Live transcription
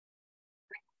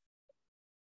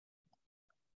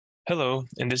Hello,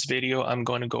 in this video, I'm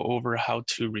going to go over how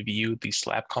to review the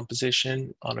slab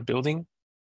composition on a building.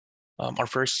 Our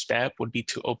first step would be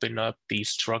to open up the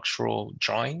structural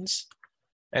drawings,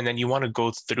 and then you want to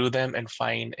go through them and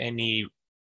find any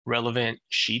relevant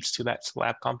sheets to that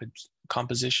slab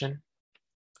composition.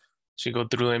 So you go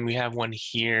through them, we have one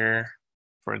here,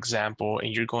 for example,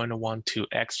 and you're going to want to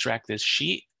extract this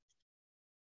sheet,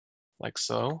 like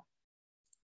so,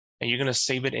 and you're going to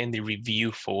save it in the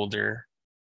review folder.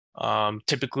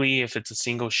 Typically, if it's a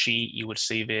single sheet, you would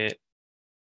save it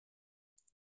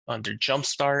under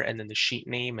Jumpstart and then the sheet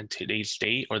name and today's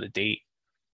date or the date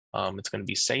it's going to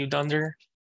be saved under.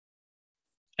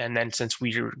 And then since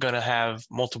we're going to have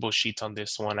multiple sheets on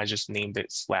this one, I just named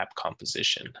it slab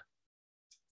composition.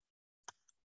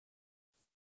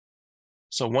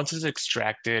 So once it's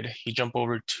extracted, you jump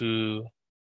over to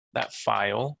that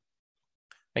file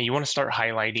and you want to start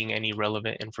highlighting any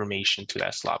relevant information to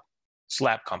that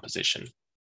slab composition.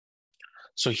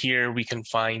 So here we can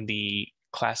find the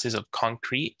classes of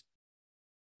concrete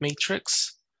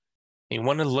matrix. You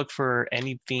want to look for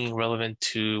anything relevant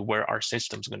to where our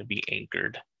system is going to be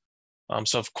anchored.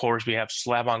 So of course we have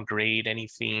slab on grade,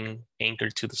 anything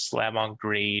anchored to the slab on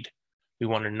grade. We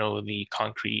want to know the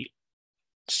concrete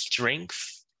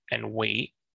strength and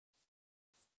weight.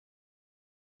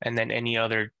 And then any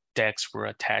other decks we're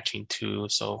attaching to,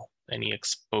 so any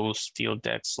exposed steel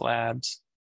deck slabs.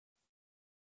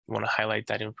 You want to highlight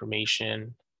that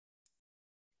information.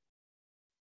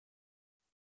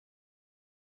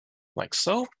 Like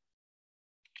so.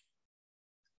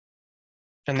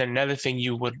 And then another thing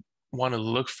you would want to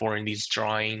look for in these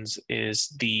drawings is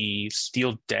the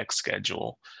steel deck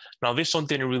schedule. Now this one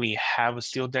didn't really have a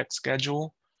steel deck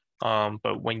schedule,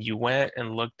 but when you went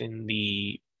and looked in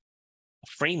the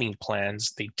framing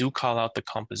plans, they do call out the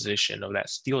composition of that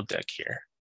steel deck here.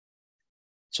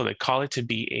 So they call it to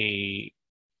be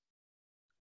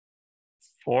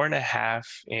a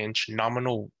 4.5-inch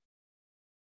nominal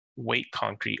weight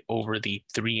concrete over the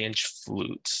 3-inch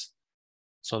flutes.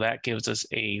 So that gives us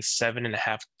a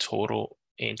 7.5 total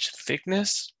inch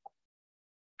thickness.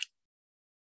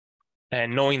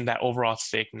 And knowing that overall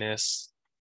thickness,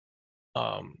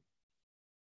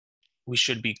 we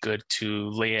should be good to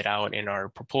lay it out in our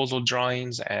proposal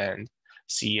drawings and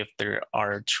see if there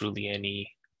are truly any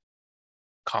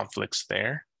conflicts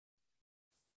there.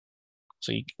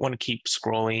 So you want to keep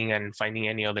scrolling and finding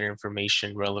any other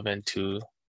information relevant to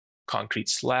concrete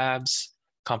slabs,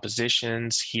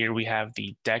 compositions. Here we have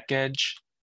the deck edge.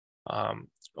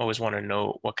 Always want to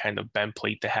know what kind of bend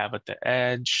plate they have at the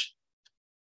edge.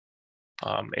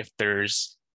 If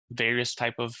there's various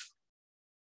type of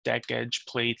deck edge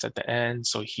plates at the end.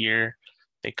 So here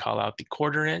they call out the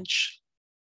 1/4 inch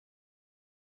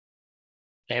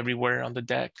everywhere on the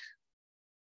deck.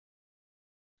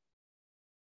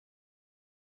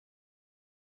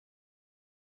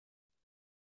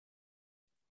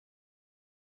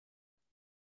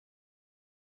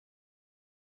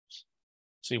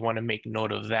 So you want to make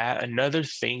note of that. Another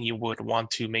thing you would want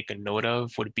to make a note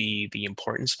of would be the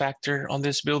importance factor on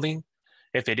this building.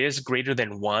 If it is greater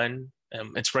than 1,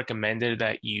 it's recommended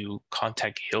that you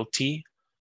contact Hilti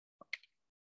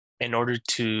in order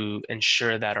to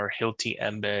ensure that our Hilti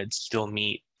embeds still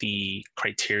meet the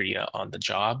criteria on the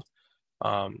job.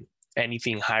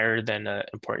 Anything higher than an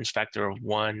importance factor of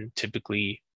 1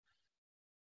 typically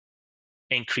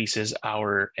increases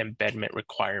our embedment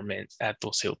requirement at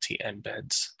those Hilti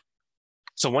embeds.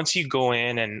 So once you go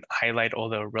in and highlight all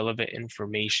the relevant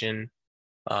information,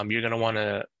 you're going to want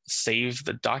to save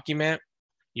the document.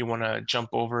 You want to jump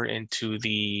over into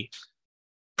the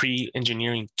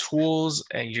pre-engineering tools,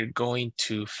 and you're going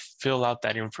to fill out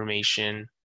that information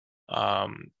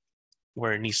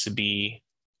where it needs to be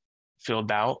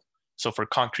filled out. So for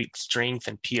concrete strength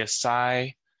and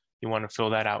PSI, you want to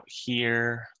fill that out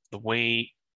here, the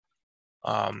weight,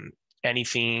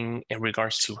 anything in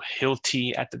regards to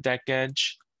Hilti at the deck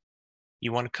edge.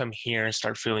 You want to come here and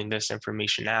start filling this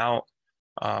information out.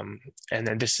 And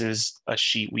then this is a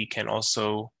sheet we can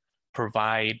also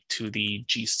provide to the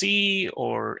GC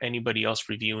or anybody else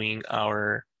reviewing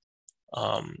our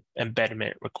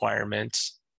embedment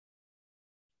requirements.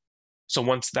 So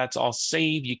once that's all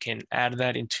saved, you can add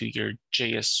that into your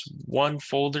JS1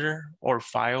 folder or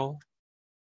file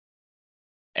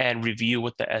and review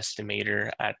with the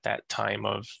estimator at that time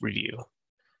of review.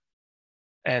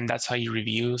 And that's how you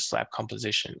review slab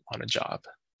composition on a job.